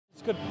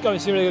good. Going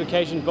to see a really good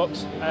occasion.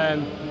 BUCS,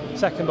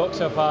 second BUCS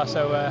so far.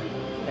 So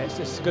it's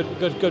just a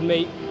good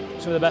meet.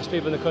 Some of the best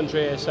people in the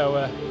country here.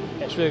 So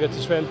it's really good to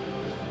swim.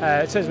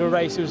 In terms of a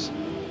race, it was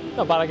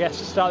not bad, I guess.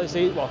 Start of the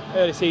season, well,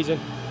 early season,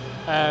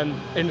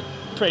 in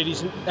pretty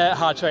decent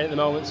hard training at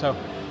the moment. So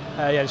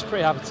yeah, just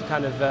pretty happy to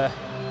kind of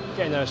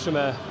get in there and swim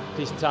a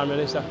decent time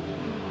really. So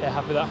yeah,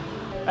 happy with that.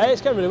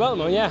 It's going really well at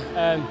the moment.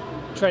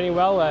 Yeah, training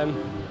well.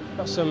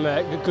 Got some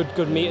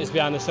good meters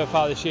behind us so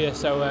far this year.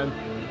 So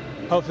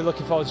hopefully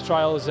looking forward to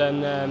trials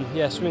and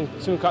yeah, swimming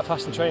quite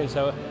fast in training.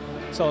 So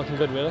it's all looking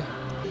good really.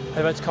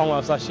 I went to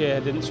Commonwealth last year.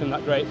 Didn't swim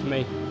that great for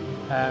me,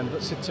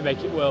 but to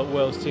make it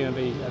World's team would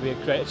be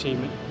a great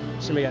achievement.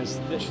 Swim against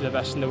literally the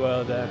best in the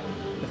world. The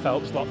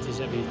Phelps, Lopties,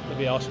 it'd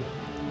be awesome.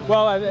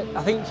 Well,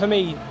 I think for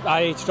me,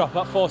 I need to drop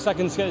about 4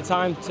 seconds to get the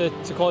time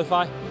to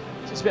qualify.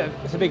 So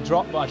it's a big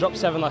drop, but I dropped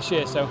 7 last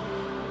year, so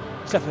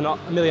it's definitely not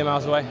a million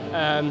miles away.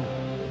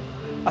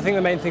 I think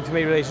the main thing for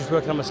me really is just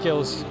working on my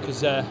skills,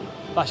 because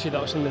last year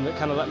that was something that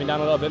kind of let me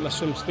down a little bit. My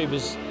swim speed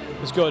was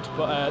good,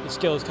 but the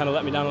skills kind of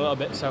let me down a little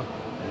bit. So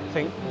I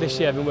think this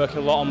year I've been working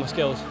a lot on my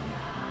skills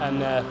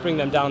and bring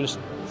them down just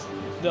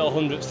little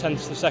hundredths,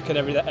 tenths of a second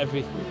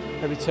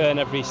every turn,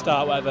 every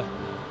start, whatever.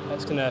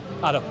 It's going to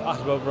add up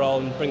overall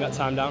and bring that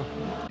time down.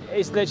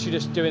 It's literally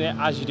just doing it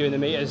as you're doing the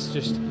meters,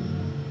 just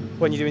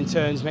when you're doing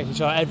turns, making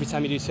sure every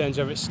time you do turns,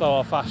 whether it's slow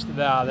or fast, that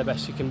they are the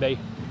best you can be.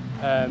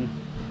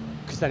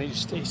 Because then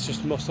it's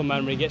just muscle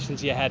memory, gets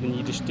into your head, and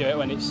you just do it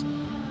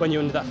when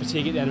you're under that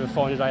fatigue at the end of a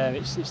 400 IM.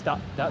 It's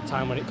that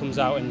time when it comes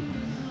out and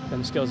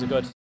them skills are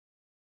good.